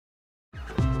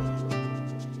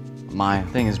My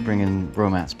thing is bringing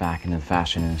romance back into the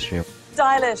fashion industry.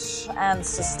 Stylish and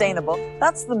sustainable.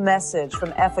 That's the message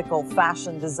from ethical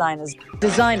fashion designers.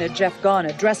 Designer Jeff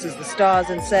Garner dresses the stars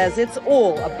and says it's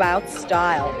all about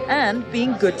style and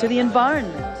being good to the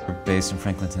environment. We're based in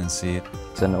Franklin, Tennessee.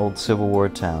 It's an old Civil War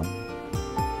town.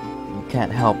 You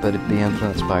can't help but be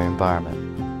influenced by your environment.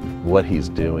 What he's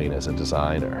doing as a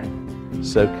designer,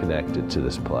 so connected to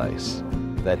this place,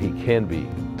 that he can be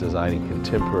designing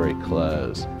contemporary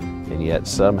clothes, and yet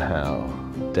somehow,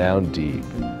 down deep,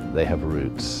 they have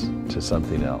roots to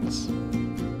something else.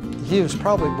 He was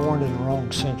probably born in the wrong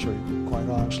century, quite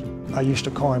honestly. I used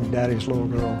to call him Daddy's little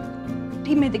girl.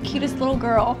 He made the cutest little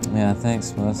girl. Yeah,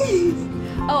 thanks, Miss.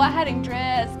 Oh, I had him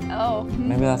dressed. Oh.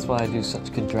 Maybe that's why I do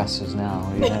such good dresses now.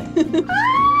 What do you think?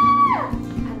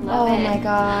 Oh my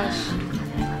gosh.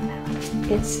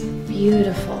 It's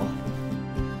beautiful.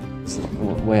 It's the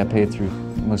way I paid through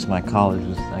most of my college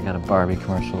was I got a Barbie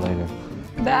commercial later.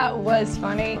 That was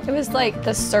funny. It was like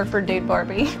the surfer dude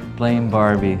Barbie. Blaine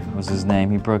Barbie was his name.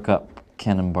 He broke up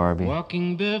Ken and Barbie.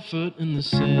 Walking barefoot in the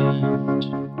sand,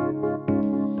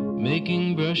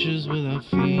 making brushes with our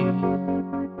feet.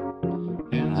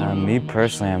 Me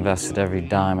personally, I invested every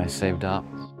dime I saved up.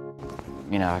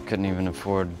 You know, I couldn't even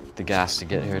afford the gas to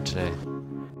get here today.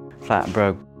 Flat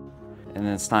broke. And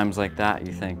it's times like that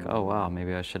you think, oh wow,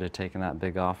 maybe I should have taken that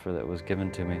big offer that was given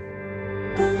to me.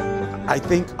 I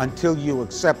think until you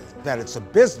accept that it's a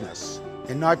business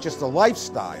and not just a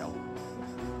lifestyle,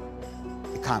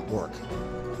 it can't work.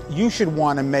 You should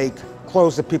want to make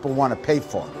clothes that people want to pay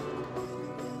for.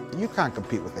 You can't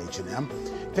compete with H&M.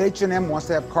 If H&M wants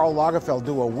to have Karl Lagerfeld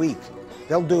do a week,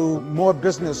 they'll do more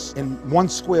business in 1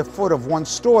 square foot of one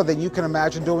store than you can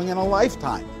imagine doing in a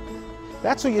lifetime.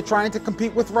 That's who you're trying to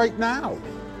compete with right now.